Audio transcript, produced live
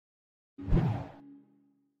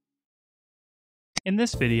In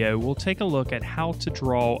this video, we'll take a look at how to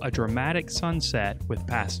draw a dramatic sunset with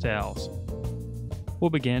pastels.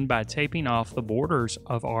 We'll begin by taping off the borders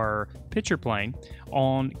of our picture plane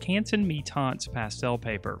on Canson Mi-Teinte's pastel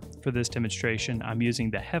paper. For this demonstration, I'm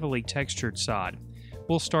using the heavily textured side.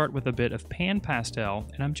 We'll start with a bit of pan pastel,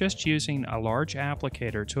 and I'm just using a large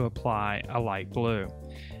applicator to apply a light blue.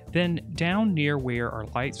 Then down near where our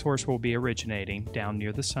light source will be originating, down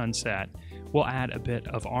near the sunset, we'll add a bit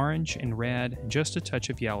of orange and red and just a touch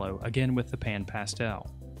of yellow, again with the pan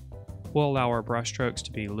pastel. We'll allow our brush strokes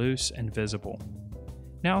to be loose and visible.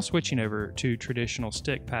 Now switching over to traditional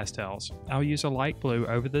stick pastels, I'll use a light blue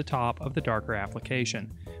over the top of the darker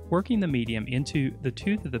application, working the medium into the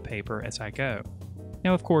tooth of the paper as I go.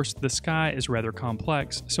 Now of course the sky is rather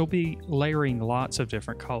complex, so I'll be layering lots of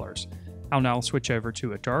different colors. I'll now switch over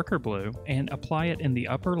to a darker blue and apply it in the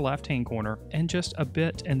upper left hand corner and just a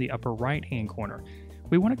bit in the upper right hand corner.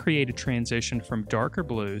 We want to create a transition from darker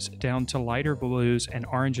blues down to lighter blues and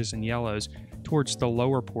oranges and yellows towards the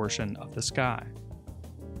lower portion of the sky.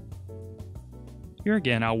 Here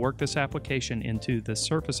again, I'll work this application into the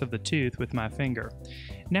surface of the tooth with my finger.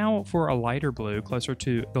 Now for a lighter blue closer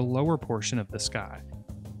to the lower portion of the sky.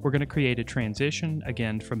 We're going to create a transition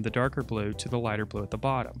again from the darker blue to the lighter blue at the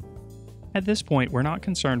bottom. At this point, we're not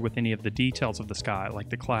concerned with any of the details of the sky, like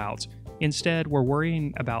the clouds. Instead, we're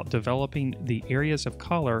worrying about developing the areas of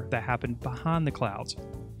color that happen behind the clouds.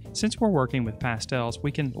 Since we're working with pastels,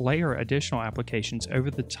 we can layer additional applications over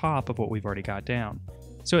the top of what we've already got down.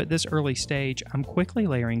 So at this early stage, I'm quickly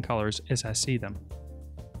layering colors as I see them.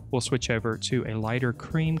 We'll switch over to a lighter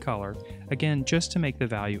cream color, again just to make the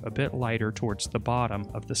value a bit lighter towards the bottom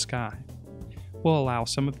of the sky. We'll allow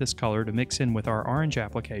some of this color to mix in with our orange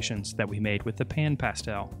applications that we made with the pan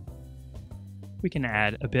pastel. We can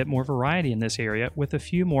add a bit more variety in this area with a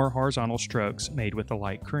few more horizontal strokes made with the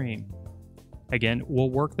light cream. Again, we'll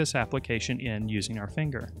work this application in using our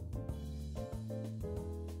finger.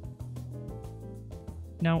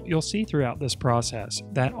 Now, you'll see throughout this process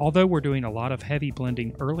that although we're doing a lot of heavy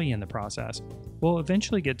blending early in the process, we'll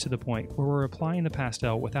eventually get to the point where we're applying the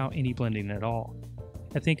pastel without any blending at all.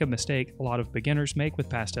 I think a mistake a lot of beginners make with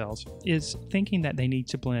pastels is thinking that they need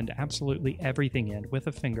to blend absolutely everything in with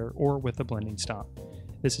a finger or with a blending stomp.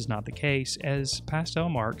 This is not the case, as pastel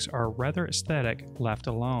marks are rather aesthetic left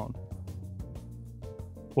alone.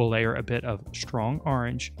 We'll layer a bit of strong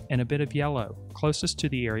orange and a bit of yellow, closest to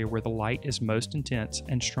the area where the light is most intense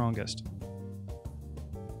and strongest.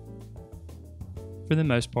 For the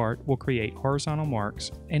most part, we'll create horizontal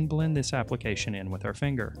marks and blend this application in with our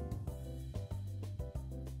finger.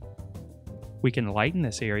 We can lighten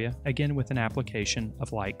this area, again with an application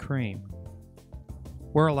of light cream.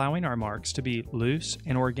 We're allowing our marks to be loose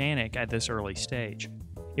and organic at this early stage.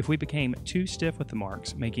 If we became too stiff with the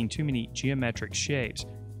marks, making too many geometric shapes,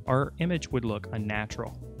 our image would look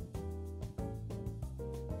unnatural.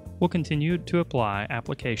 We'll continue to apply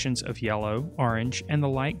applications of yellow, orange, and the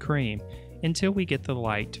light cream until we get the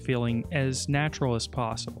light feeling as natural as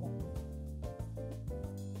possible.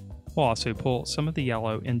 We'll also pull some of the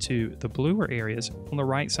yellow into the bluer areas on the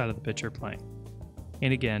right side of the picture plane.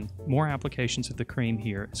 And again, more applications of the cream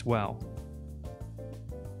here as well.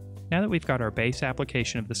 Now that we've got our base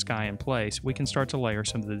application of the sky in place, we can start to layer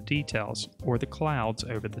some of the details, or the clouds,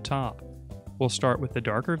 over the top. We'll start with the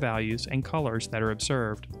darker values and colors that are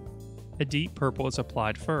observed. A deep purple is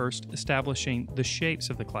applied first, establishing the shapes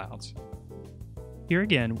of the clouds. Here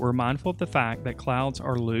again, we're mindful of the fact that clouds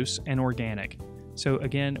are loose and organic. So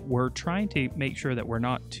again, we're trying to make sure that we're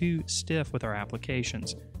not too stiff with our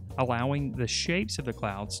applications, allowing the shapes of the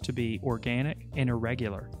clouds to be organic and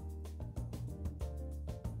irregular.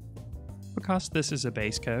 Because this is a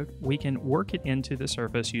base coat, we can work it into the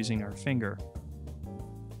surface using our finger.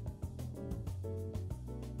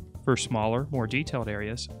 For smaller, more detailed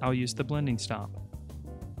areas, I'll use the blending stomp.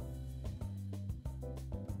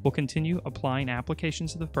 We'll continue applying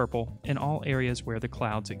applications of the purple in all areas where the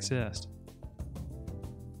clouds exist.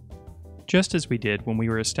 Just as we did when we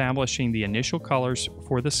were establishing the initial colors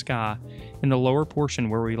for the sky, in the lower portion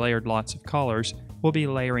where we layered lots of colors, we'll be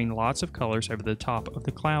layering lots of colors over the top of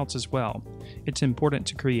the clouds as well. It's important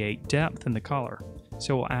to create depth in the color,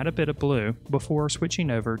 so we'll add a bit of blue before switching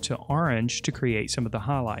over to orange to create some of the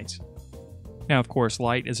highlights. Now of course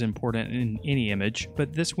light is important in any image,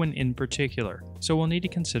 but this one in particular, so we'll need to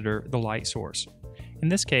consider the light source. In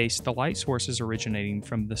this case, the light source is originating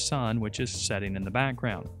from the sun, which is setting in the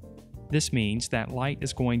background. This means that light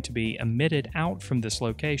is going to be emitted out from this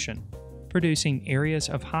location, producing areas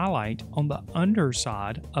of highlight on the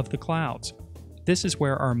underside of the clouds. This is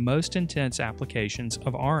where our most intense applications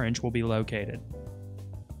of orange will be located.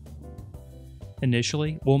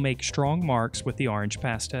 Initially, we'll make strong marks with the orange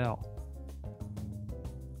pastel.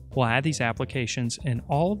 We'll add these applications in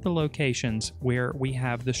all of the locations where we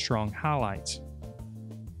have the strong highlights.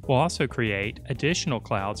 We'll also create additional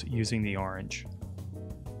clouds using the orange.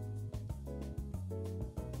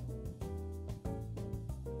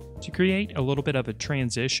 To create a little bit of a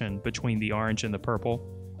transition between the orange and the purple,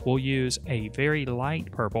 we'll use a very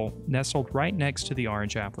light purple nestled right next to the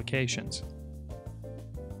orange applications.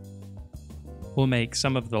 We'll make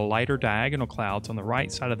some of the lighter diagonal clouds on the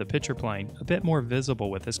right side of the picture plane a bit more visible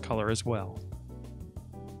with this color as well.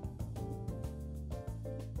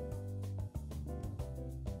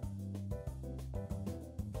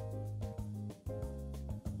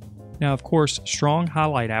 Now, of course, strong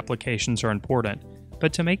highlight applications are important,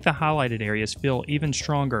 but to make the highlighted areas feel even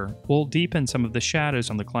stronger, we'll deepen some of the shadows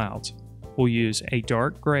on the clouds. We'll use a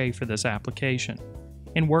dark gray for this application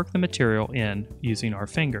and work the material in using our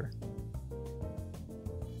finger.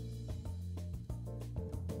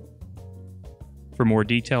 For more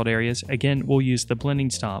detailed areas, again, we'll use the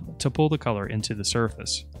blending stomp to pull the color into the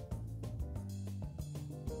surface.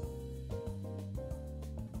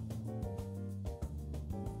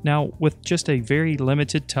 Now, with just a very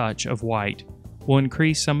limited touch of white, we'll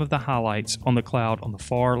increase some of the highlights on the cloud on the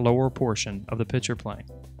far lower portion of the picture plane.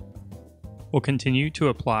 We'll continue to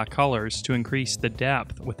apply colors to increase the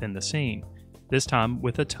depth within the scene, this time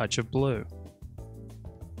with a touch of blue.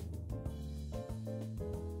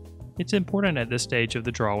 It's important at this stage of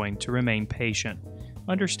the drawing to remain patient.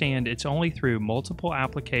 Understand it's only through multiple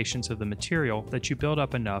applications of the material that you build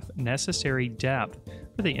up enough necessary depth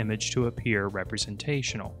for the image to appear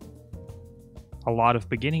representational. A lot of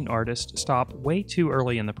beginning artists stop way too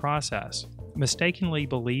early in the process, mistakenly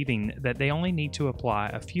believing that they only need to apply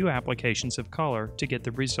a few applications of color to get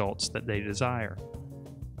the results that they desire.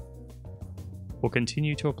 We'll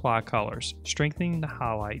continue to apply colors, strengthening the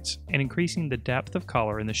highlights and increasing the depth of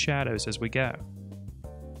color in the shadows as we go.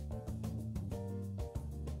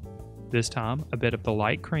 This time, a bit of the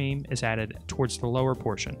light cream is added towards the lower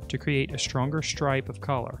portion to create a stronger stripe of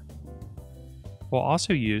color. We'll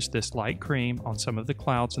also use this light cream on some of the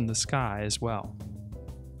clouds in the sky as well.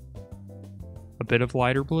 A bit of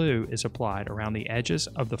lighter blue is applied around the edges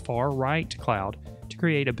of the far right cloud to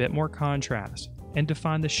create a bit more contrast and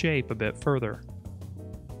define the shape a bit further.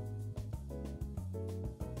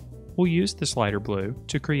 We'll use this lighter blue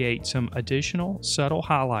to create some additional subtle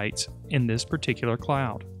highlights in this particular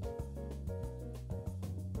cloud.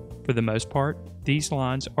 For the most part, these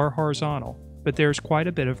lines are horizontal, but there's quite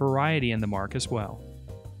a bit of variety in the mark as well.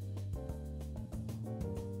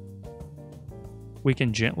 We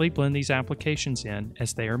can gently blend these applications in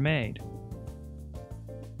as they are made.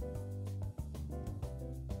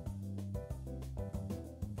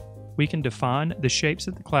 We can define the shapes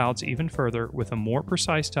of the clouds even further with a more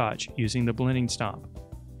precise touch using the blending stomp.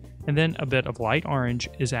 And then a bit of light orange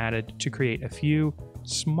is added to create a few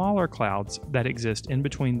smaller clouds that exist in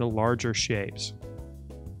between the larger shapes.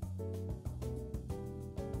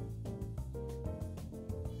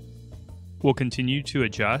 We'll continue to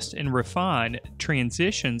adjust and refine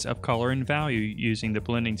transitions of color and value using the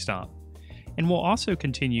blending stomp. And we'll also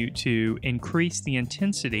continue to increase the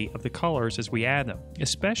intensity of the colors as we add them,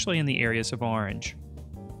 especially in the areas of orange.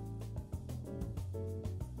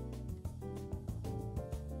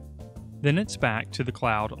 Then it's back to the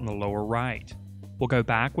cloud on the lower right. We'll go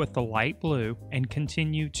back with the light blue and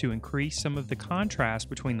continue to increase some of the contrast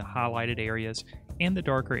between the highlighted areas and the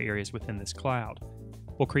darker areas within this cloud.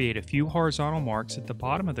 We'll create a few horizontal marks at the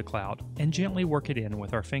bottom of the cloud and gently work it in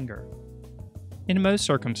with our finger. In most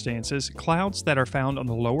circumstances, clouds that are found on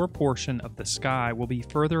the lower portion of the sky will be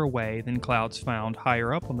further away than clouds found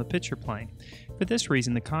higher up on the picture plane. For this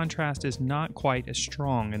reason, the contrast is not quite as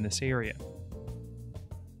strong in this area.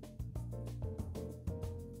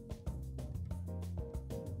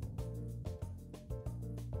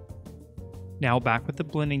 Now back with the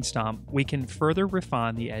blending stomp, we can further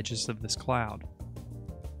refine the edges of this cloud.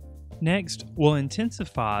 Next, we'll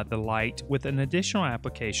intensify the light with an additional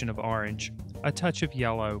application of orange, a touch of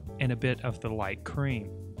yellow, and a bit of the light cream.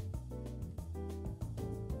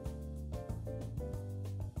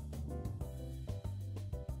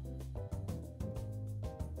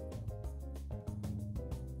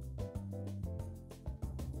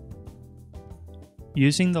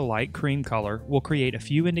 Using the light cream color, we'll create a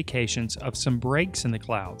few indications of some breaks in the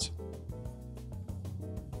clouds.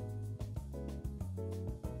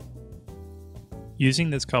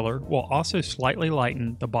 Using this color, we'll also slightly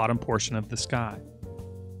lighten the bottom portion of the sky. A touch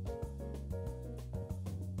of light orange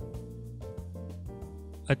is added for a bit more variety. We'll also slightly lighten the bottom portion of the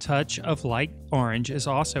sky. A touch of light orange is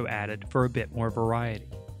also added for a bit more variety.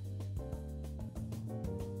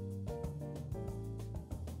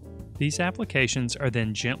 These applications are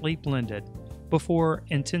then gently blended before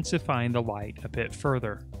intensifying the light a bit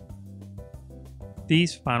further.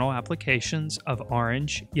 These final applications of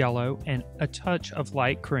orange, yellow, and a touch of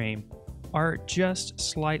light cream are just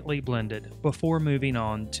slightly blended before moving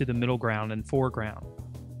on to the middle ground and foreground.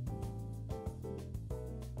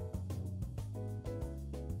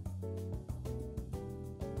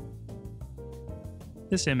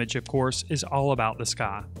 This image, of course, is all about the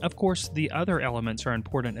sky. Of course, the other elements are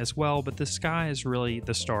important as well, but the sky is really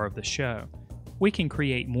the star of the show. We can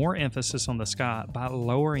create more emphasis on the sky by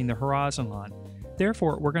lowering the horizon line.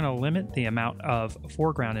 Therefore, we're going to limit the amount of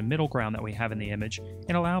foreground and middle ground that we have in the image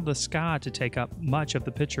and allow the sky to take up much of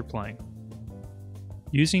the picture plane.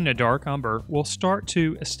 Using a dark umber, we'll start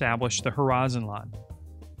to establish the horizon line.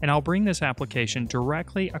 And I'll bring this application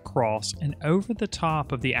directly across and over the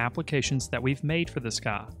top of the applications that we've made for the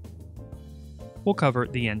sky. We'll cover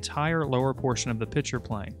the entire lower portion of the picture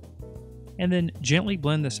plane, and then gently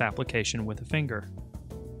blend this application with a finger.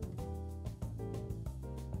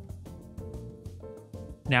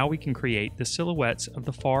 Now we can create the silhouettes of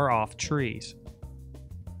the far-off trees.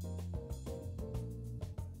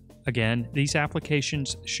 Again, these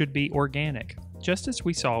applications should be organic, just as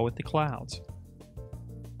we saw with the clouds.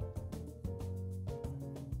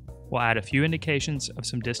 We'll add a few indications of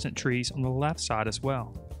some distant trees on the left side as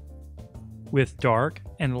well. With dark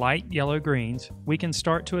and light yellow greens, we can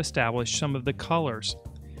start to establish some of the colors.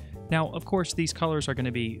 Now, of course, these colors are going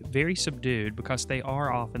to be very subdued because they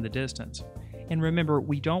are off in the distance. And remember,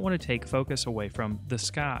 we don't want to take focus away from the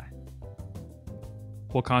sky.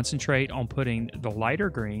 We'll concentrate on putting the lighter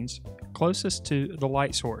greens closest to the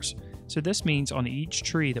light source. So this means on each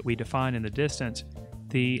tree that we define in the distance,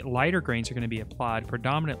 the lighter greens are going to be applied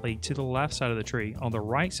predominantly to the left side of the tree on the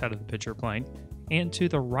right side of the picture plane, and to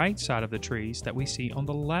the right side of the trees that we see on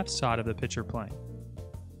the left side of the picture plane.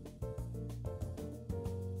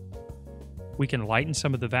 We can lighten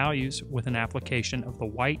some of the values with an application of the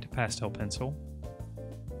white pastel pencil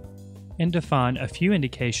and define a few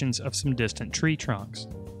indications of some distant tree trunks.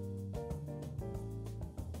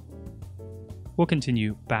 We'll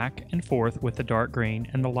continue back and forth with the dark green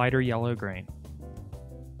and the lighter yellow green.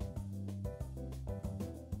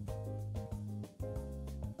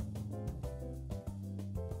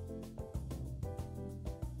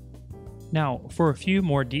 Now, for a few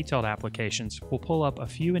more detailed applications, we'll pull up a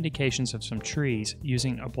few indications of some trees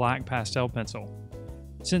using a black pastel pencil.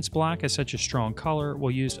 Since black is such a strong color,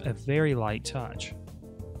 we'll use a very light touch.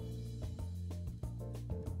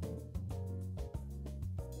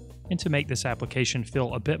 And to make this application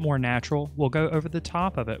feel a bit more natural, we'll go over the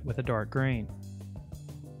top of it with a dark green.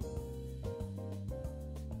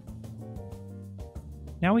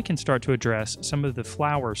 Now we can start to address some of the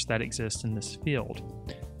flowers that exist in this field.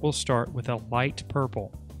 We'll start with a light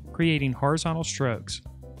purple, creating horizontal strokes.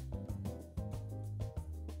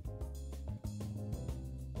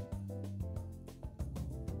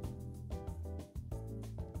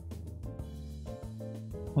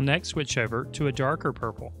 We'll next switch over to a darker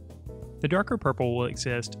purple. The darker purple will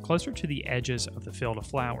exist closer to the edges of the field of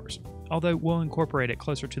flowers, although we'll incorporate it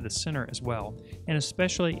closer to the center as well, and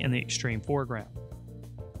especially in the extreme foreground.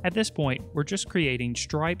 At this point, we're just creating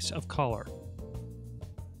stripes of color.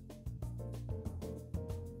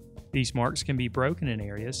 These marks can be broken in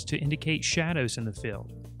areas to indicate shadows in the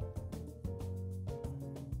field.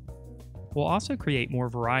 We'll also create more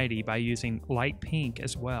variety by using light pink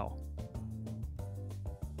as well.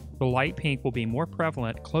 The light pink will be more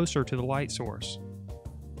prevalent closer to the light source.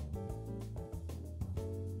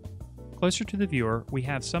 Closer to the viewer, we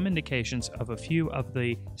have some indications of a few of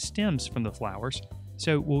the stems from the flowers,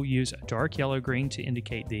 so we'll use a dark yellow-green to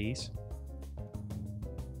indicate these.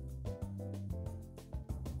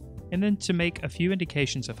 And then to make a few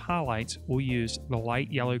indications of highlights, we'll use the light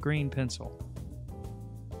yellow-green pencil.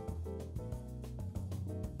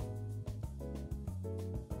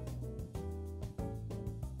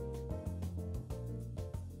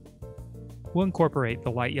 We'll incorporate the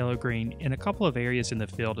light yellow-green in a couple of areas in the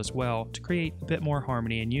field as well to create a bit more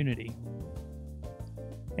harmony and unity.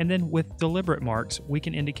 And then with deliberate marks, we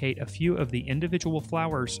can indicate a few of the individual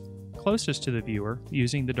flowers closest to the viewer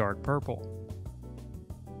using the dark purple.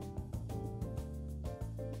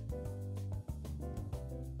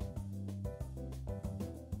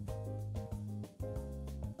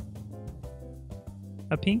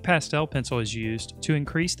 A pink pastel pencil is used to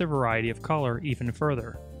increase the variety of color even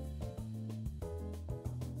further.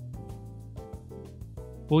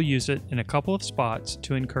 We'll use it in a couple of spots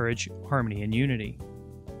to encourage harmony and unity.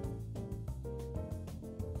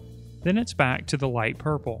 Then it's back to the light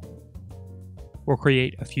purple. We'll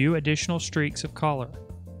create a few additional streaks of color.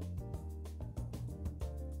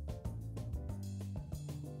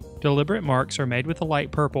 Deliberate marks are made with the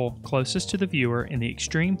light purple closest to the viewer in the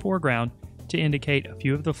extreme foreground to indicate a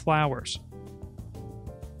few of the flowers.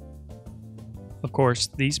 Of course,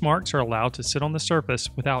 these marks are allowed to sit on the surface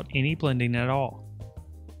without any blending at all.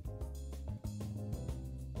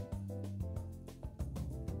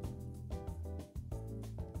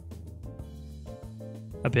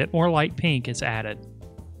 A bit more light pink is added.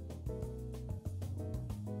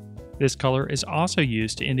 This color is also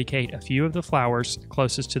used to indicate a few of the flowers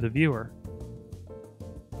closest to the viewer.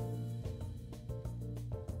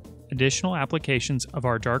 Additional applications of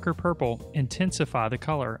our darker purple intensify the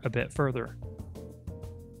color a bit further.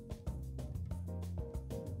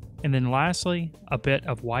 And then lastly, a bit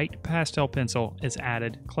of white pastel pencil is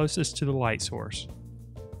added closest to the light source.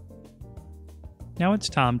 Now it's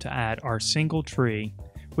time to add our single tree,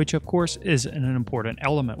 which of course is an important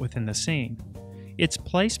element within the scene. Its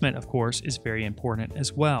placement, of course, is very important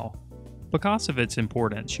as well. Because of its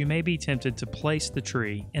importance, you may be tempted to place the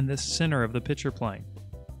tree in the center of the picture plane,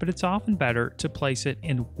 but it's often better to place it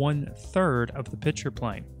in 1/3 of the picture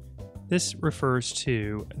plane. This refers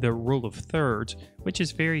to the rule of thirds, which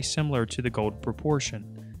is very similar to the gold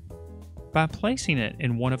proportion. By placing it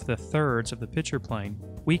in one of the thirds of the picture plane,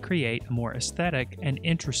 we create a more aesthetic and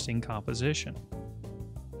interesting composition.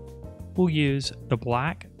 We'll use the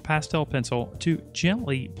black pastel pencil to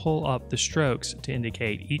gently pull up the strokes to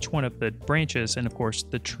indicate each one of the branches and of course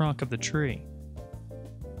the trunk of the tree.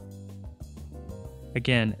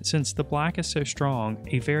 Again, since the black is so strong,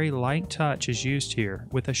 a very light touch is used here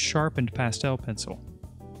with a sharpened pastel pencil.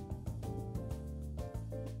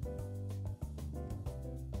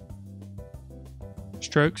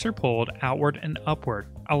 Strokes are pulled outward and upward,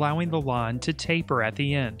 allowing the line to taper at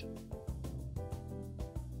the end.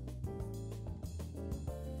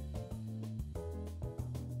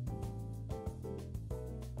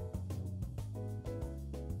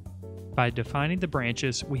 By defining the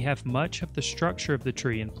branches, we have much of the structure of the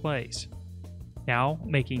tree in place. Now,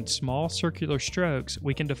 making small circular strokes,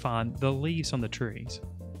 we can define the leaves on the trees.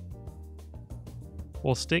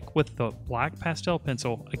 We'll stick with the black pastel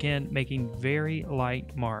pencil, again making very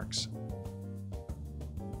light marks.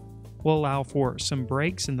 We'll allow for some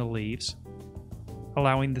breaks in the leaves,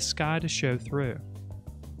 allowing the sky to show through.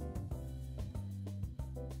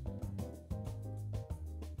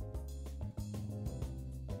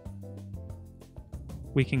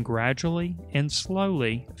 We can gradually and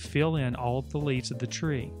slowly fill in all of the leaves of the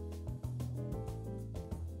tree.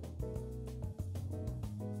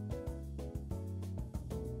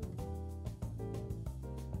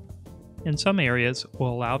 In some areas, we'll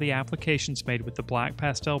allow the applications made with the black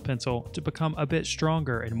pastel pencil to become a bit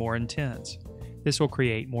stronger and more intense. This will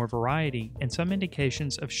create more variety and some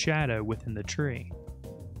indications of shadow within the tree.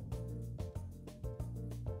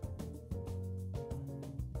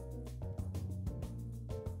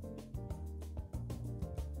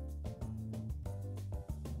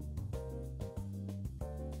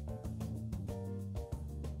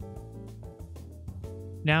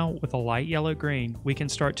 Now, with a light yellow-green, we can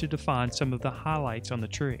start to define some of the highlights on the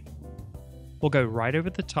tree. We'll go right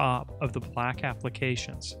over the top of the black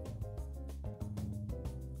applications.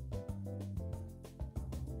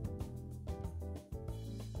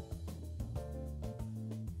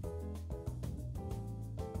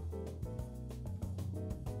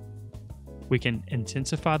 We can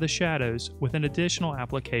intensify the shadows with an additional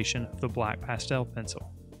application of the black pastel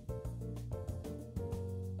pencil.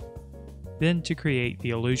 Then, to create the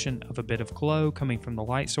illusion of a bit of glow coming from the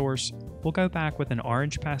light source, we'll go back with an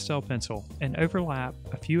orange pastel pencil and overlap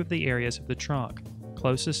a few of the areas of the trunk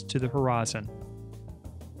closest to the horizon.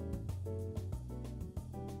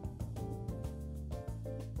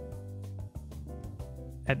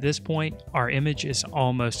 At this point, our image is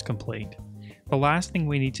almost complete. The last thing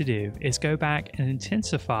we need to do is go back and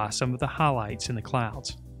intensify some of the highlights in the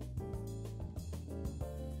clouds.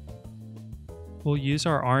 We'll use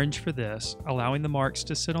our orange for this, allowing the marks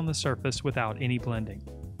to sit on the surface without any blending.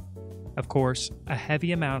 Of course, a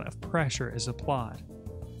heavy amount of pressure is applied.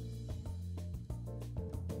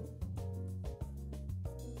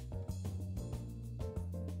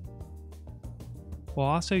 We'll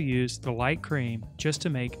also use the light cream just to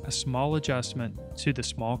make a small adjustment to the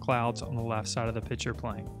small clouds on the left side of the picture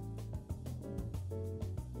plane.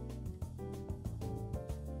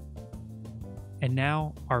 And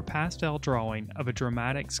now our pastel drawing of a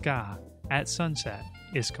dramatic sky at sunset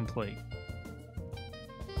is complete.